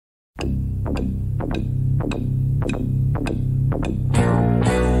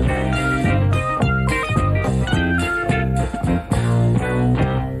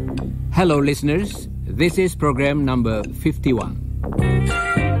Hello listeners, this is program number 51.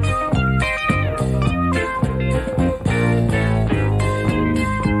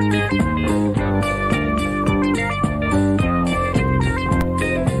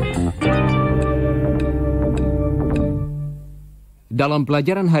 Dalam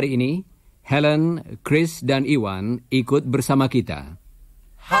pelajaran hari ini, Helen, Chris, dan Iwan ikut bersama kita.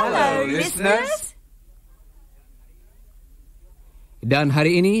 Hello, listeners. Dan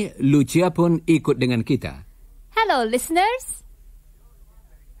hari ini, Lucia pun ikut dengan kita. Hello, listeners.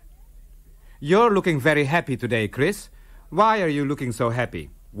 You're looking very happy today, Chris. Why are you looking so happy?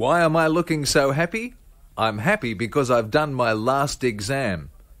 Why am I looking so happy? I'm happy because I've done my last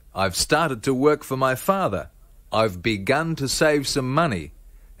exam. I've started to work for my father. I've begun to save some money.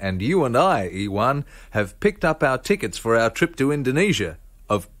 And you and I, Iwan, have picked up our tickets for our trip to Indonesia.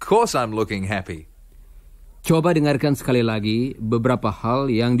 Of course I'm looking happy. Coba dengarkan sekali lagi beberapa hal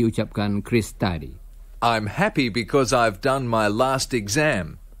yang diucapkan Chris tadi. I'm happy because I've done my last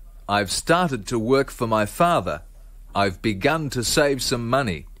exam. I've started to work for my father. I've begun to save some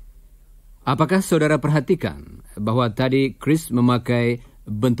money. Apakah saudara perhatikan bahwa tadi Chris memakai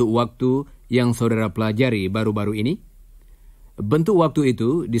bentuk waktu yang saudara pelajari baru-baru ini? Bentuk waktu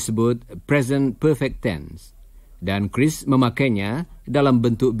itu disebut present perfect tense, dan Chris memakainya dalam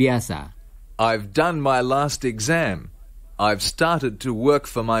bentuk biasa. I've done my last exam. I've started to work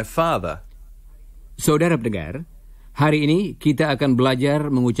for my father. Saudara pendengar, hari ini kita akan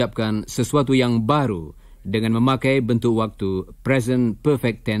belajar mengucapkan sesuatu yang baru dengan memakai bentuk waktu present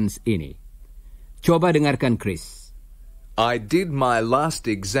perfect tense ini. Coba dengarkan Chris. I did my last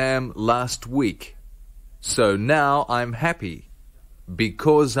exam last week. So now I'm happy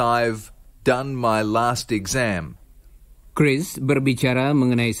because I've done my last exam. Chris berbicara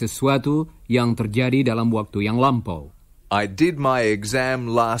mengenai sesuatu yang terjadi dalam waktu yang lampau. I did my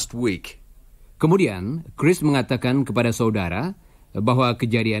exam last week. Kemudian, Chris mengatakan kepada saudara bahwa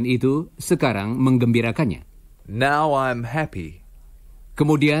kejadian itu sekarang menggembirakannya. Now I'm happy.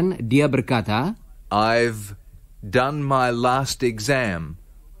 Kemudian dia berkata, I've done my last exam.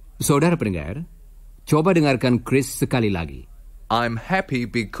 Saudara pendengar, coba dengarkan Chris sekali lagi. I'm happy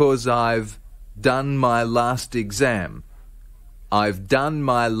because I've done my last exam. I've done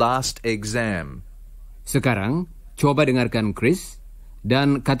my last exam. Sekarang, coba dengarkan Chris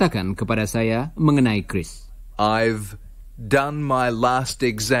dan katakan kepada saya mengenai Chris. I've done my last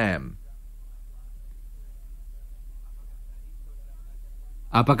exam.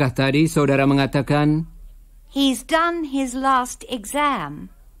 Apakah tadi saudara mengatakan, He's done his last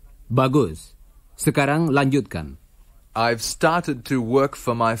exam. bagus. Sekarang lanjutkan. I've started to work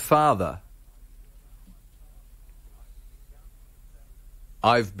for my father.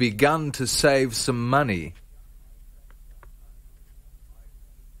 I've begun to save some money.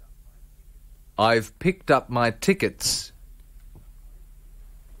 I've picked up my tickets.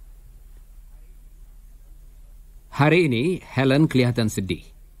 Hari ini Helen kelihatan sedih.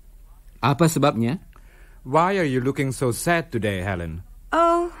 Apa sebabnya? Why are you looking so sad today, Helen?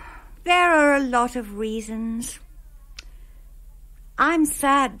 Oh, there are a lot of reasons. I'm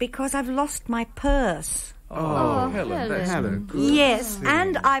sad because I've lost my purse. Oh, Helen. Yes,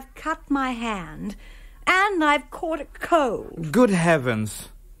 and I've cut my hand, and I've caught a cold. Good heavens.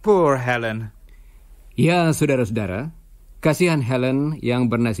 Poor Helen. Ya, saudara-saudara, kasihan Helen yang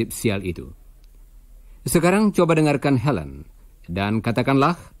bernasib sial itu. Sekarang coba dengarkan Helen dan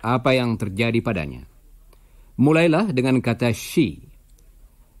katakanlah apa yang terjadi padanya. Mulailah dengan kata she.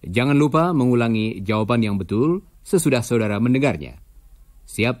 Jangan lupa mengulangi jawaban yang betul sesudah saudara mendengarnya.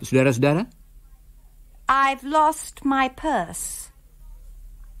 Siap, saudara-saudara? I've lost my purse.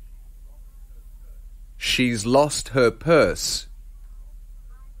 She's lost her purse.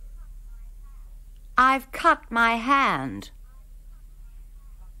 I've cut my hand.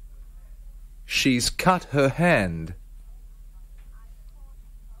 She's cut her hand.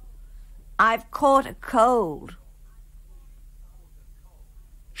 I've caught a cold.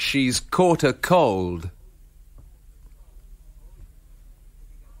 She's caught a cold.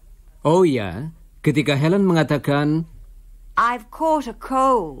 Oh ya, ketika Helen mengatakan, I've caught a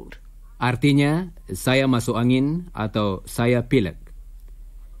cold, artinya saya masuk angin atau saya pilek.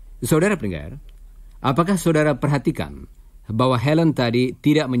 Saudara pendengar, apakah saudara perhatikan bahwa Helen tadi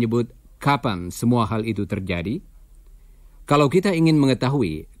tidak menyebut kapan semua hal itu terjadi? Kalau kita ingin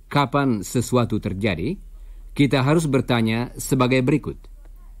mengetahui kapan sesuatu terjadi, kita harus bertanya sebagai berikut.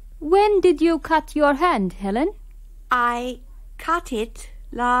 When did you cut your hand, Helen? I cut it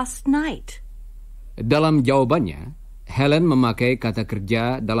Last night. Dalam jawabannya, Helen memakai kata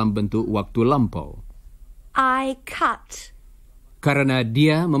kerja dalam bentuk waktu lampau. I cut. Karena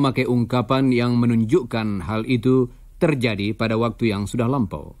dia memakai ungkapan yang menunjukkan hal itu terjadi pada waktu yang sudah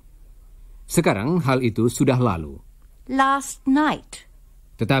lampau. Sekarang hal itu sudah lalu. Last night.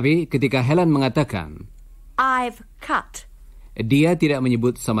 Tetapi ketika Helen mengatakan, I've cut. dia tidak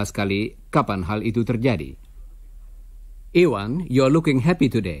menyebut sama sekali kapan hal itu terjadi. Iwan, you're looking happy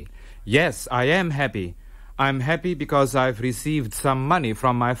today. Yes, I am happy. I'm happy because I've received some money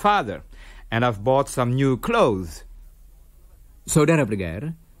from my father, and I've bought some new clothes. Saudara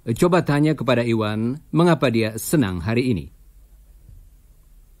pendengar, coba tanya kepada Iwan mengapa dia senang hari ini.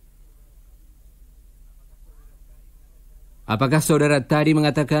 Apakah saudara tadi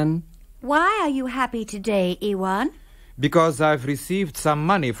mengatakan, Why are you happy today, Iwan? Because I've received some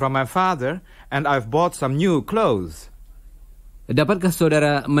money from my father, and I've bought some new clothes. dapatkah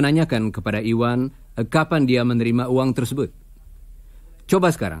saudara menanyakan kepada Iwan kapan dia menerima uang tersebut? Coba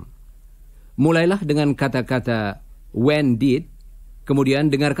sekarang. Mulailah dengan kata-kata when did,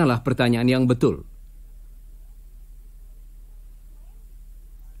 kemudian dengarkanlah pertanyaan yang betul.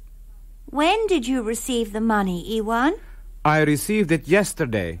 When did you receive the money, Iwan? I received it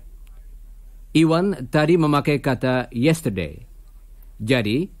yesterday. Iwan tadi memakai kata yesterday.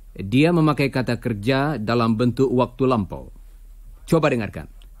 Jadi, dia memakai kata kerja dalam bentuk waktu lampau. Coba dengarkan.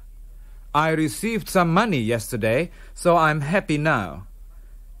 I received some money yesterday, so I'm happy now.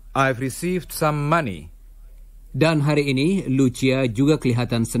 I've received some money. Dan hari ini, Lucia juga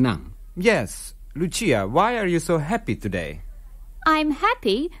kelihatan senang. Yes, Lucia, why are you so happy today? I'm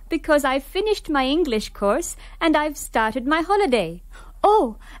happy because I've finished my English course and I've started my holiday.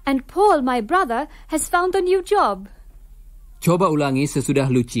 Oh, and Paul, my brother, has found a new job. Coba ulangi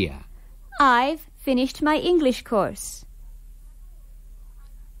sesudah Lucia. I've finished my English course.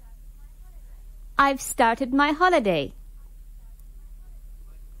 I've started my holiday.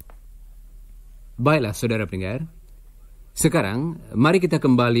 Baiklah, saudara pendengar. Sekarang, mari kita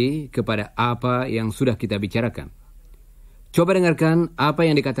kembali kepada apa yang sudah kita bicarakan. Coba dengarkan apa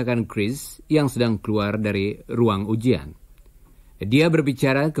yang dikatakan Chris yang sedang keluar dari ruang ujian. Dia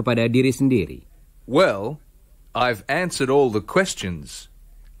berbicara kepada diri sendiri. Well, I've answered all the questions.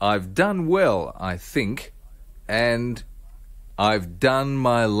 I've done well, I think. And I've done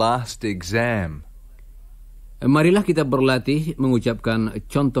my last exam. Marilah kita berlatih mengucapkan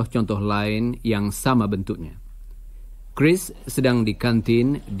contoh-contoh lain yang sama bentuknya. Chris sedang di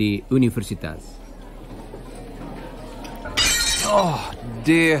kantin di universitas. Oh,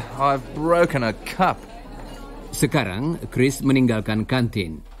 dear, I've broken a cup. Sekarang, Chris meninggalkan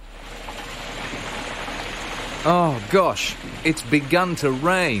kantin. Oh, gosh, it's begun to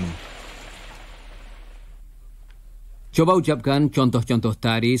rain. Coba ucapkan contoh-contoh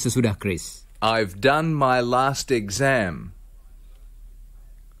tadi sesudah Chris. I've done my last exam.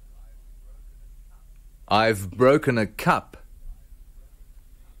 I've broken a cup.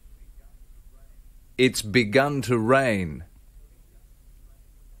 It's begun to rain.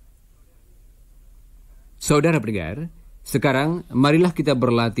 Saudara pendengar, sekarang marilah kita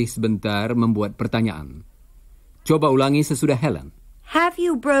berlatih sebentar membuat pertanyaan. Coba ulangi sesudah Helen. Have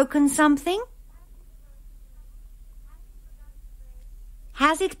you broken something?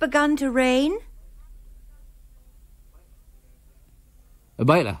 Has it begun to rain?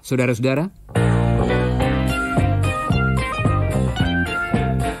 Baiklah, saudara-saudara.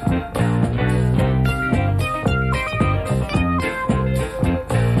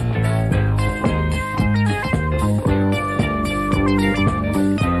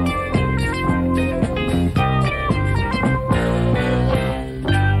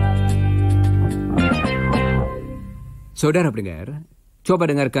 Saudara pendengar, coba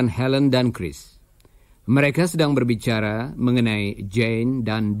dengarkan Helen dan Chris. Mereka sedang berbicara mengenai Jane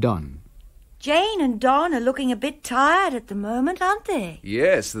dan Don. Jane and Don are looking a bit tired at the moment, aren't they?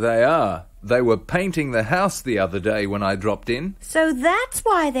 Yes, they are. They were painting the house the other day when I dropped in. So that's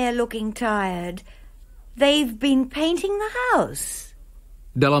why they're looking tired. They've been painting the house.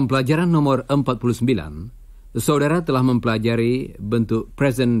 Dalam pelajaran nomor 49, saudara telah mempelajari bentuk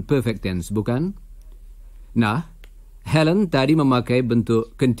present perfect tense, bukan? Nah, Helen tadi memakai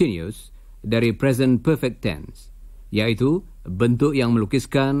bentuk continuous dari present perfect tense, yaitu bentuk yang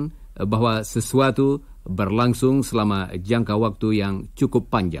melukiskan bahwa sesuatu berlangsung selama jangka waktu yang cukup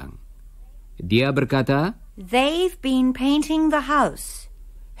panjang. Dia berkata, They've been painting the house.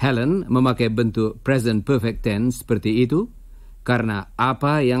 Helen memakai bentuk present perfect tense seperti itu karena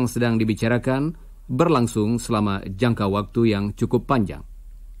apa yang sedang dibicarakan berlangsung selama jangka waktu yang cukup panjang.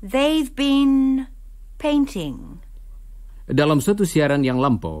 They've been painting. Dalam suatu siaran yang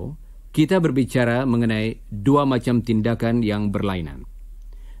lampau, kita berbicara mengenai dua macam tindakan yang berlainan.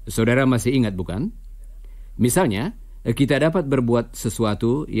 Saudara masih ingat, bukan? Misalnya, kita dapat berbuat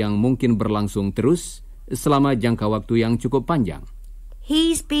sesuatu yang mungkin berlangsung terus selama jangka waktu yang cukup panjang.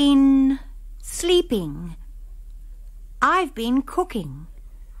 He's been sleeping. I've been cooking.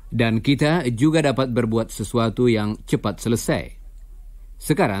 Dan kita juga dapat berbuat sesuatu yang cepat selesai.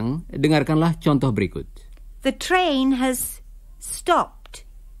 Sekarang, dengarkanlah contoh berikut. The train has stopped.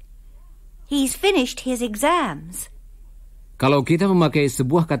 He's finished his exams. Kalau kita memakai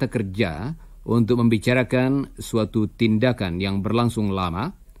sebuah kata kerja untuk membicarakan suatu tindakan yang berlangsung lama,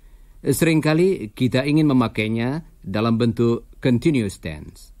 seringkali kita ingin memakainya dalam bentuk continuous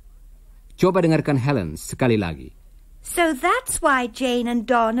tense. Coba dengarkan Helen sekali lagi. So that's why Jane and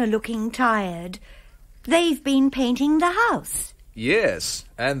Don are looking tired. They've been painting the house. Yes,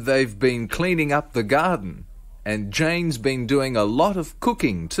 and they've been cleaning up the garden. And Jane's been doing a lot of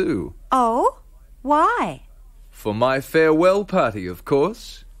cooking too. Oh? Why? For my farewell party, of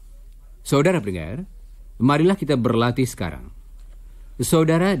course. Saudara pendengar, marilah kita berlatih sekarang.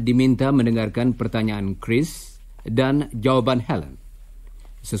 Saudara diminta mendengarkan pertanyaan Chris dan jawaban Helen.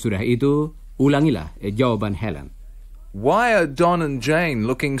 Sesudah itu, ulangilah jawaban Helen. Why are Don and Jane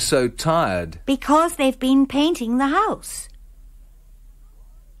looking so tired? Because they've been painting the house.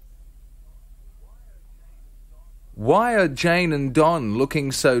 Why are Jane and Don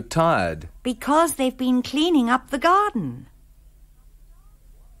looking so tired? Because they've been cleaning up the garden.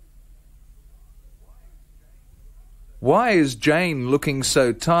 Why is Jane looking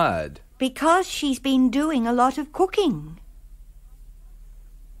so tired? Because she's been doing a lot of cooking.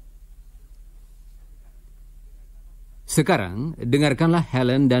 Sekarang, dengarkanlah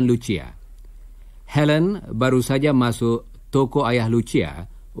Helen dan Lucia. Helen baru saja masuk toko ayah Lucia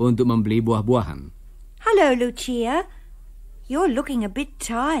untuk membeli buah-buahan. Hello, Lucia. You're looking a bit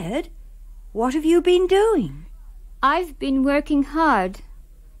tired. What have you been doing? I've been working hard.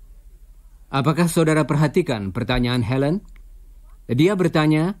 Apakah saudara perhatikan pertanyaan Helen? Dia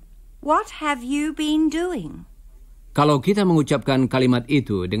bertanya, What have you been doing? kalau kita mengucapkan kalimat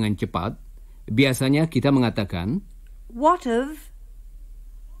itu dengan cepat, biasanya kita mengatakan, What have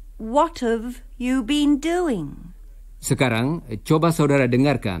you been doing? Sekarang, coba saudara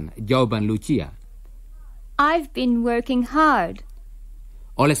dengarkan jawaban Lucia. I've been working hard.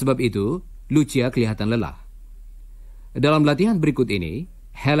 Oleh sebab itu, Lucia kelihatan lelah. Dalam latihan berikut ini,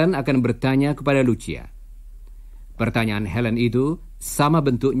 Helen akan bertanya kepada Lucia. Pertanyaan Helen itu sama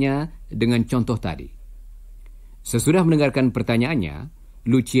bentuknya dengan contoh tadi. Sesudah mendengarkan pertanyaannya,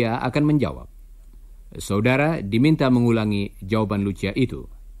 Lucia akan menjawab. Saudara diminta mengulangi jawaban Lucia itu.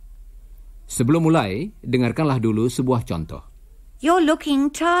 Sebelum mulai, dengarkanlah dulu sebuah contoh. You're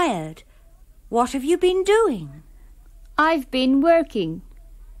looking tired. What have you been doing? I've been working.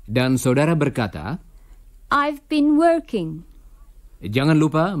 Dan saudara berkata, I've been working. jangan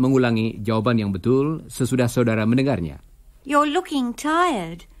lupa mengulangi jawaban yang betul sesudah saudara mendengarnya. You're looking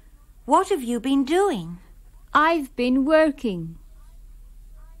tired. What have you been doing? I've been working.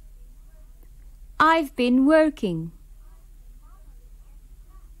 I've been working.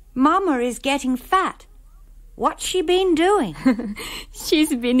 Mama is getting fat. What's she been doing?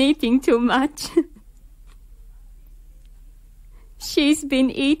 She's been eating too much. She's been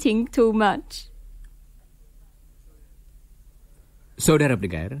eating too much. Saudara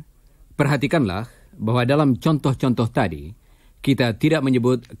pendengar, perhatikanlah bahwa dalam contoh-contoh tadi, kita tidak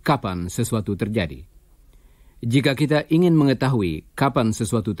menyebut kapan sesuatu terjadi. Jika kita ingin mengetahui kapan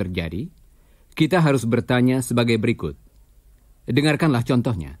sesuatu terjadi, kita harus bertanya sebagai berikut. Dengarkanlah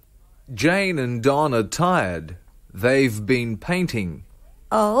contohnya. Jane and Don are tired. They've been painting.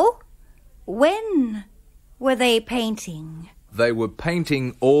 Oh? When were they painting? They were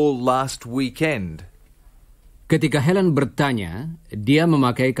painting all last weekend. Ketika Helen bertanya, dia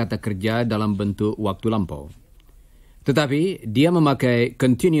memakai kata kerja dalam bentuk waktu lampau. Tetapi dia memakai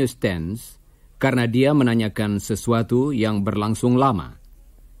continuous tense karena dia menanyakan sesuatu yang berlangsung lama.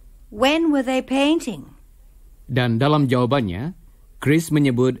 When were they painting? Dan dalam jawabannya, Chris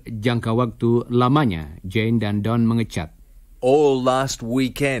menyebut jangka waktu lamanya Jane dan Don mengecat. All last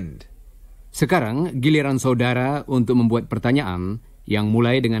weekend. Sekarang giliran saudara untuk membuat pertanyaan yang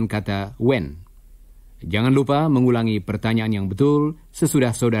mulai dengan kata when. Jangan lupa mengulangi pertanyaan yang betul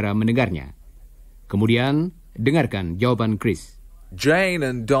sesudah saudara mendengarnya. Kemudian, dengarkan jawaban Chris. Jane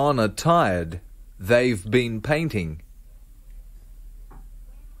and Don are tired. They've been painting.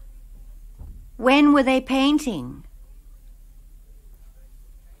 When were they painting?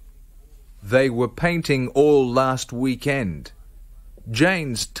 They were painting all last weekend.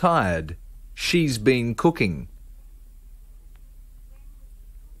 Jane's tired. She's been cooking.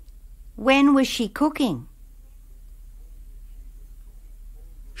 When was she cooking?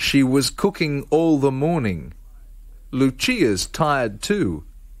 She was cooking all the morning. Lucia's tired too.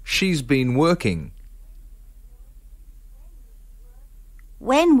 She's been working.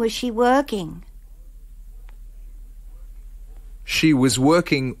 When was she working? She was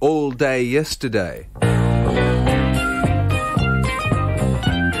working all day yesterday.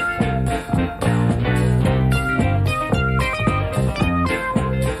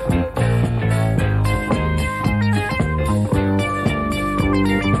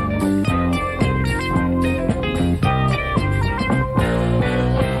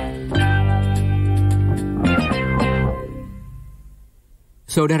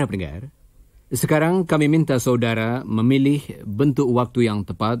 Saudara pendengar, sekarang kami minta saudara memilih bentuk waktu yang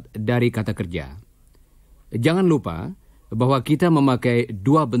tepat dari kata kerja. Jangan lupa bahwa kita memakai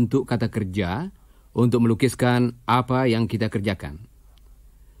dua bentuk kata kerja untuk melukiskan apa yang kita kerjakan.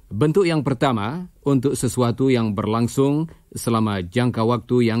 Bentuk yang pertama untuk sesuatu yang berlangsung selama jangka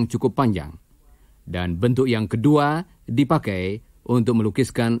waktu yang cukup panjang. Dan bentuk yang kedua dipakai untuk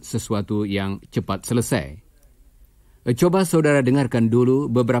melukiskan sesuatu yang cepat selesai. Coba saudara dengarkan dulu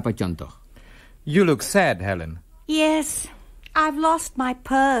beberapa contoh. You look sad, Helen. Yes, I've lost my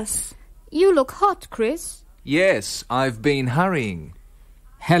purse. You look hot, Chris. Yes, I've been hurrying.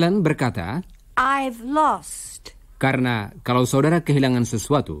 Helen berkata, I've lost. karena kalau saudara kehilangan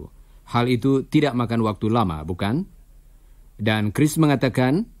sesuatu, hal itu tidak makan waktu lama, bukan? Dan Chris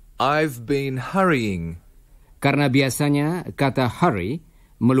mengatakan, I've been hurrying. karena biasanya kata hurry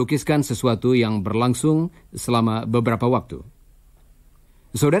melukiskan sesuatu yang berlangsung selama beberapa waktu.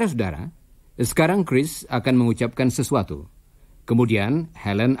 Saudara-saudara, sekarang Chris akan mengucapkan sesuatu. Kemudian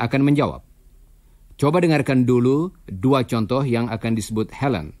Helen akan menjawab. Coba dengarkan dulu dua contoh yang akan disebut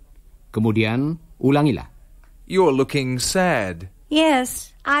Helen. Kemudian ulangilah. You're looking sad.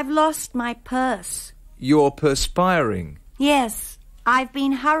 Yes, I've lost my purse. You're perspiring. Yes, I've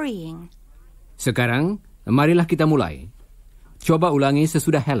been hurrying. Sekarang, marilah kita mulai. Coba ulangi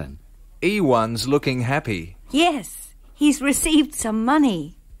sesudah Helen. Ewan's looking happy. Yes, he's received some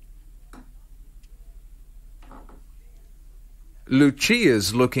money.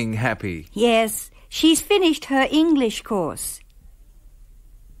 Lucia's looking happy. Yes, she's finished her English course.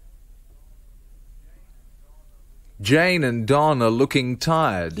 Jane and Don are looking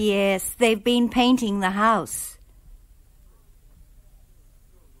tired. Yes, they've been painting the house.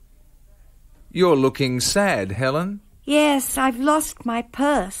 You're looking sad, Helen. Yes, I've lost my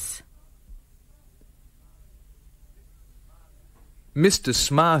purse. Mr.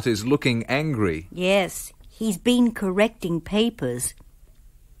 Smart is looking angry. Yes, he's been correcting papers.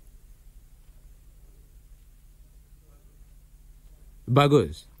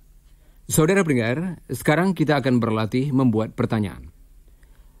 Bagus. Saudara pendengar, sekarang kita akan berlatih membuat pertanyaan.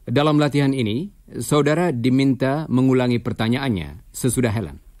 Dalam latihan ini, saudara diminta mengulangi pertanyaannya sesudah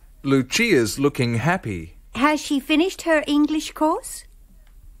Helen. Lucia's looking happy. Has she finished her English course?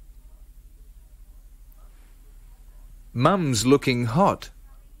 Mum's looking hot.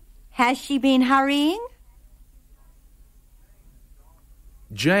 Has she been hurrying?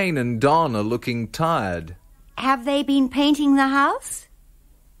 Jane and Don are looking tired. Have they been painting the house?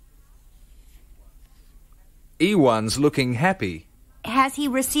 Ewan's looking happy. Has he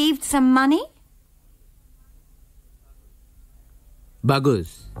received some money?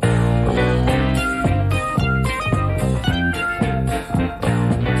 Bagus.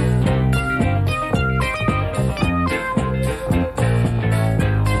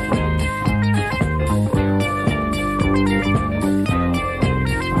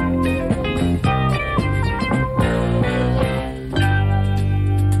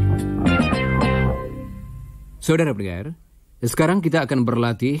 Saudara pendengar, sekarang kita akan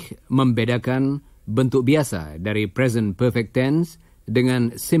berlatih membedakan bentuk biasa dari present perfect tense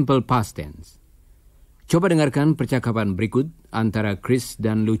dengan simple past tense. Coba dengarkan percakapan berikut antara Chris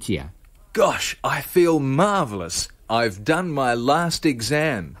dan Lucia. Gosh, I feel marvelous. I've done my last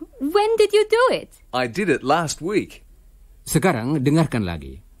exam. When did you do it? I did it last week. Sekarang dengarkan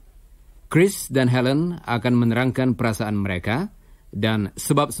lagi. Chris dan Helen akan menerangkan perasaan mereka dan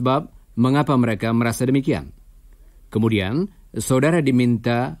sebab-sebab mengapa mereka merasa demikian. Kemudian, saudara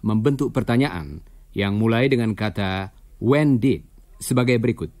diminta membentuk pertanyaan yang mulai dengan kata when did sebagai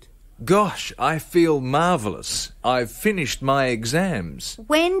berikut. Gosh, I feel marvelous. I've finished my exams.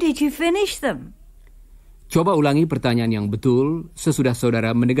 When did you finish them? Coba ulangi pertanyaan yang betul sesudah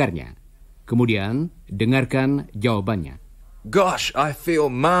saudara mendengarnya. Kemudian, dengarkan jawabannya. Gosh, I feel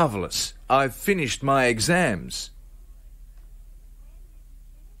marvelous. I've finished my exams.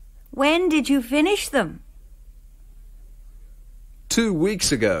 When did you finish them? 2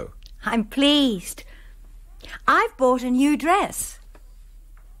 weeks ago. I'm pleased. I've bought a new dress.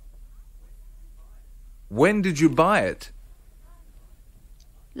 When did you buy it?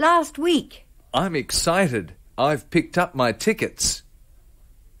 Last week. I'm excited. I've picked up my tickets.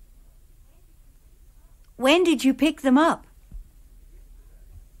 When did you pick them up?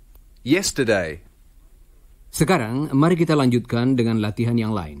 Yesterday. Sekarang, mari kita lanjutkan dengan latihan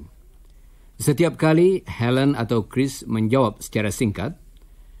yang lain. Setiap kali Helen atau Chris menjawab secara singkat,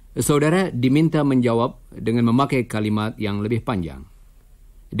 saudara diminta menjawab dengan memakai kalimat yang lebih panjang.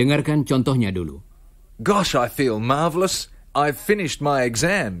 Dengarkan contohnya dulu. Gosh, I feel marvelous. I've finished my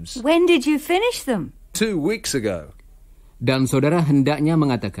exams. When did you finish them? 2 weeks ago. Dan saudara hendaknya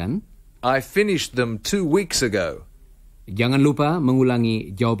mengatakan, I finished them 2 weeks ago. jangan lupa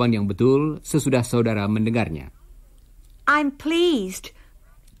mengulangi jawaban yang betul sesudah saudara mendengarnya. I'm pleased.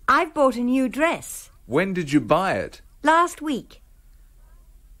 I've bought a new dress. When did you buy it? Last week.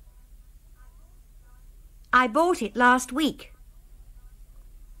 I bought it last week.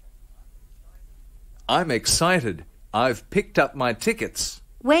 I'm excited. I've picked up my tickets.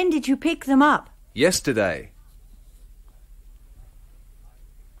 When did you pick them up? Yesterday.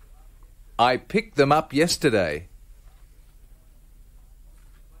 I picked them up yesterday.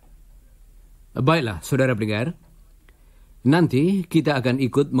 Baiklah, saudara pendengar. Nanti kita akan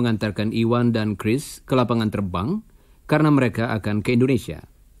ikut mengantarkan Iwan dan Chris ke lapangan terbang karena mereka akan ke Indonesia.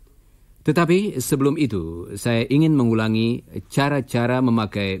 Tetapi sebelum itu, saya ingin mengulangi cara-cara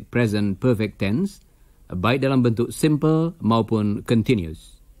memakai present perfect tense, baik dalam bentuk simple maupun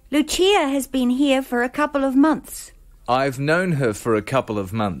continuous. Lucia has been here for a couple of months. I've known her for a couple of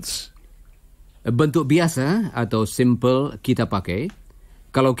months. Bentuk biasa atau simple kita pakai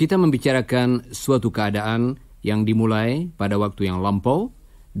kalau kita membicarakan suatu keadaan yang dimulai pada waktu yang lampau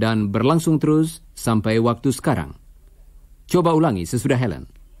dan berlangsung terus sampai waktu sekarang. Coba ulangi sesudah Helen.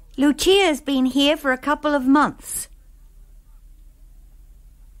 Lucia's been here for a couple of months.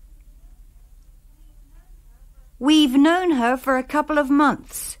 We've known her for a couple of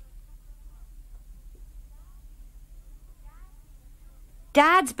months.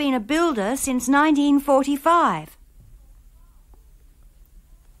 Dad's been a builder since 1945.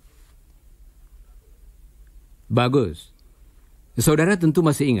 Bagus. Saudara tentu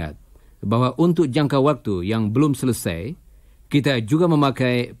masih ingat bahwa untuk jangka waktu yang belum selesai, kita juga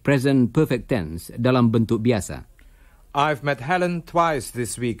memakai present perfect tense dalam bentuk biasa. I've met Helen twice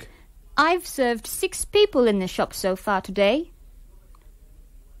this week. I've served 6 people in the shop so far today.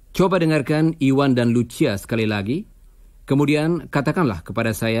 Coba dengarkan Iwan dan Lucia sekali lagi, kemudian katakanlah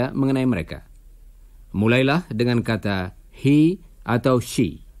kepada saya mengenai mereka. Mulailah dengan kata he atau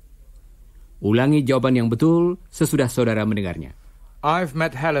she. Ulangi jawaban yang betul sesudah saudara mendengarnya. I've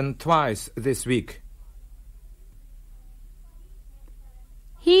met Helen twice this week.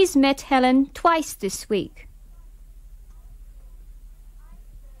 He's met Helen twice this week.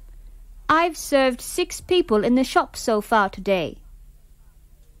 I've served 6 people in the shop so far today.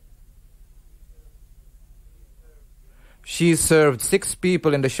 She served 6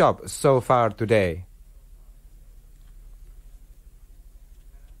 people in the shop so far today.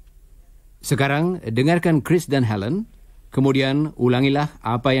 Sekarang dengarkan Chris dan Helen, kemudian ulangilah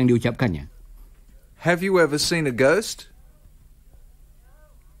apa yang diucapkannya. Have you ever seen a ghost?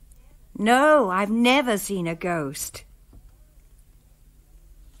 No, I've never seen a ghost.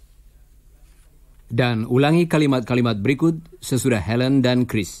 Dan ulangi kalimat-kalimat berikut sesudah Helen dan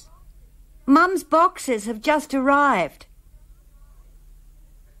Chris. Mum's boxes have just arrived.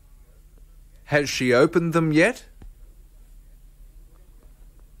 Has she opened them yet?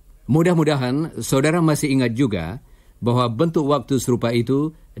 Mudah-mudahan saudara masih ingat juga bahwa bentuk waktu serupa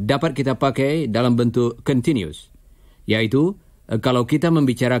itu dapat kita pakai dalam bentuk continuous, yaitu kalau kita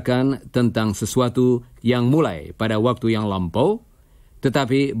membicarakan tentang sesuatu yang mulai pada waktu yang lampau,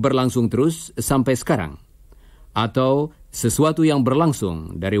 tetapi berlangsung terus sampai sekarang, atau sesuatu yang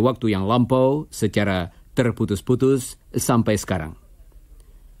berlangsung dari waktu yang lampau secara terputus-putus sampai sekarang.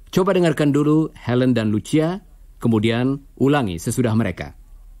 Coba dengarkan dulu Helen dan Lucia, kemudian ulangi sesudah mereka.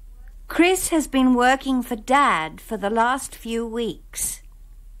 Chris has been working for Dad for the last few weeks.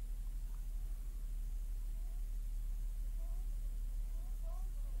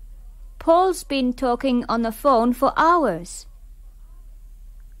 Paul's been talking on the phone for hours.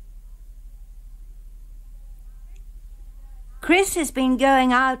 Chris has been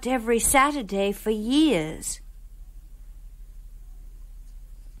going out every Saturday for years.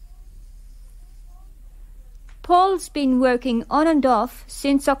 Paul's been working on and off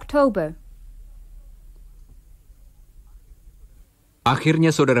since October. Akhirnya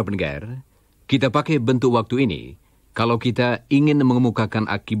saudara pendengar, kita pakai bentuk waktu ini kalau kita ingin mengemukakan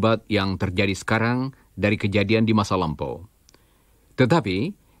akibat yang terjadi sekarang dari kejadian di masa lampau.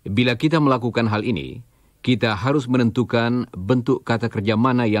 Tetapi, bila kita melakukan hal ini, kita harus menentukan bentuk kata kerja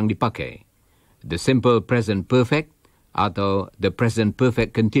mana yang dipakai. The simple present perfect atau the present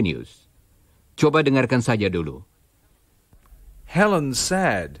perfect continuous. Coba dengarkan saja dulu. Helen's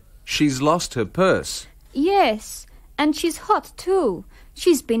sad. She's lost her purse. Yes, and she's hot too.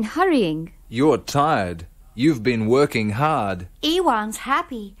 She's been hurrying. You're tired. You've been working hard. Iwan's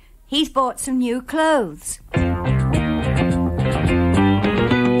happy. He's bought some new clothes.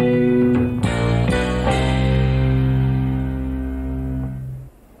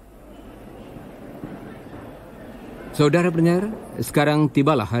 Saudara pendengar, sekarang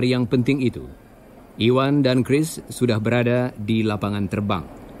tibalah hari yang penting itu. Iwan dan Chris sudah berada di lapangan terbang.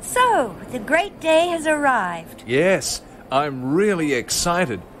 So, the great day has arrived. Yes, I'm really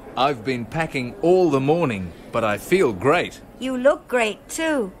excited. I've been packing all the morning, but I feel great. You look great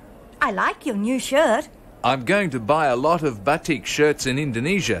too. I like your new shirt. I'm going to buy a lot of batik shirts in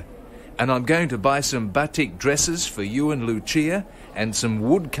Indonesia, and I'm going to buy some batik dresses for you and Lucia, and some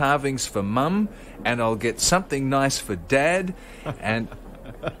wood carvings for Mum, and I'll get something nice for Dad, and...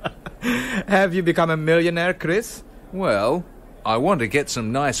 Have you become a millionaire, Chris? Well, I want to get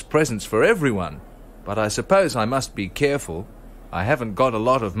some nice presents for everyone, but I suppose I must be careful. I haven't got a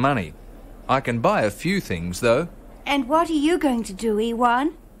lot of money. I can buy a few things, though. And what are you going to do,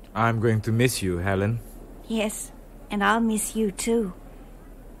 Iwan? I'm going to miss you, Helen. Yes, and I'll miss you too.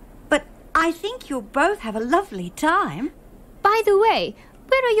 But I think you'll both have a lovely time. By the way,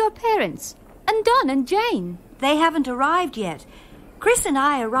 where are your parents? And Don and Jane? They haven't arrived yet. Chris and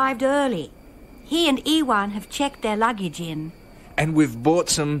I arrived early. He and Iwan have checked their luggage in. And we've bought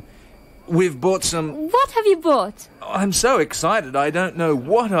some... What have you bought? I'm so excited I don't know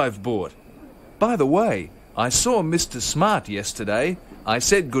what I've bought. By the way, I saw Mr. Smart yesterday. I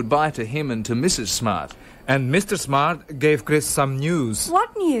said goodbye to him and to Mrs. Smart. And Mr. Smart gave Chris some news. What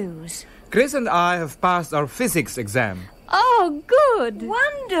news? Chris and I have passed our physics exam. Oh, good.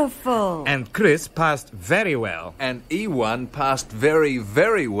 Wonderful. And Chris passed very well. And Iwan passed very,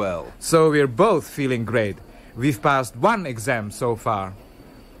 very well. So we're both feeling great. We've passed one exam so far.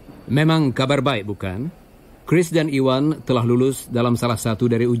 Memang kabar baik, bukan? Chris dan Iwan telah lulus dalam salah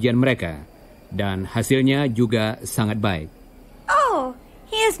satu dari ujian mereka. Dan hasilnya juga sangat baik. Oh,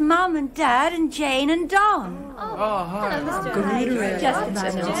 here's Mum and Dad and Jane and Don. Hello, Mr.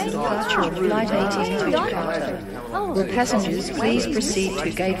 Departure of Flight 18 to Jakarta. Will passengers please proceed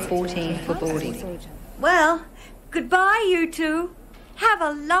to gate 14 for boarding? Well, goodbye, you two. Have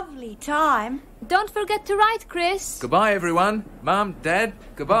a lovely time. Don't forget to write, Chris. Goodbye, everyone. Mum, Dad,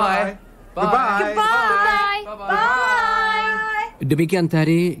 goodbye. Goodbye. Goodbye. Bye. Demikian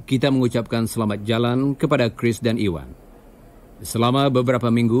tadi kita mengucapkan selamat jalan kepada Chris dan Iwan. Selama beberapa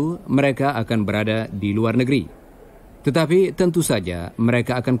minggu, mereka akan berada di luar negeri. Tetapi tentu saja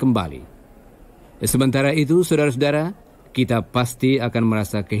mereka akan kembali. Sementara itu, saudara-saudara, kita pasti akan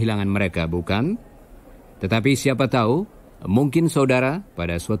merasa kehilangan mereka, bukan? Tetapi siapa tahu, mungkin saudara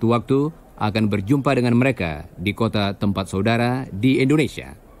pada suatu waktu akan berjumpa dengan mereka di kota tempat saudara di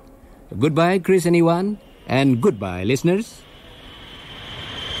Indonesia. Goodbye, Chris and Iwan, and goodbye, listeners.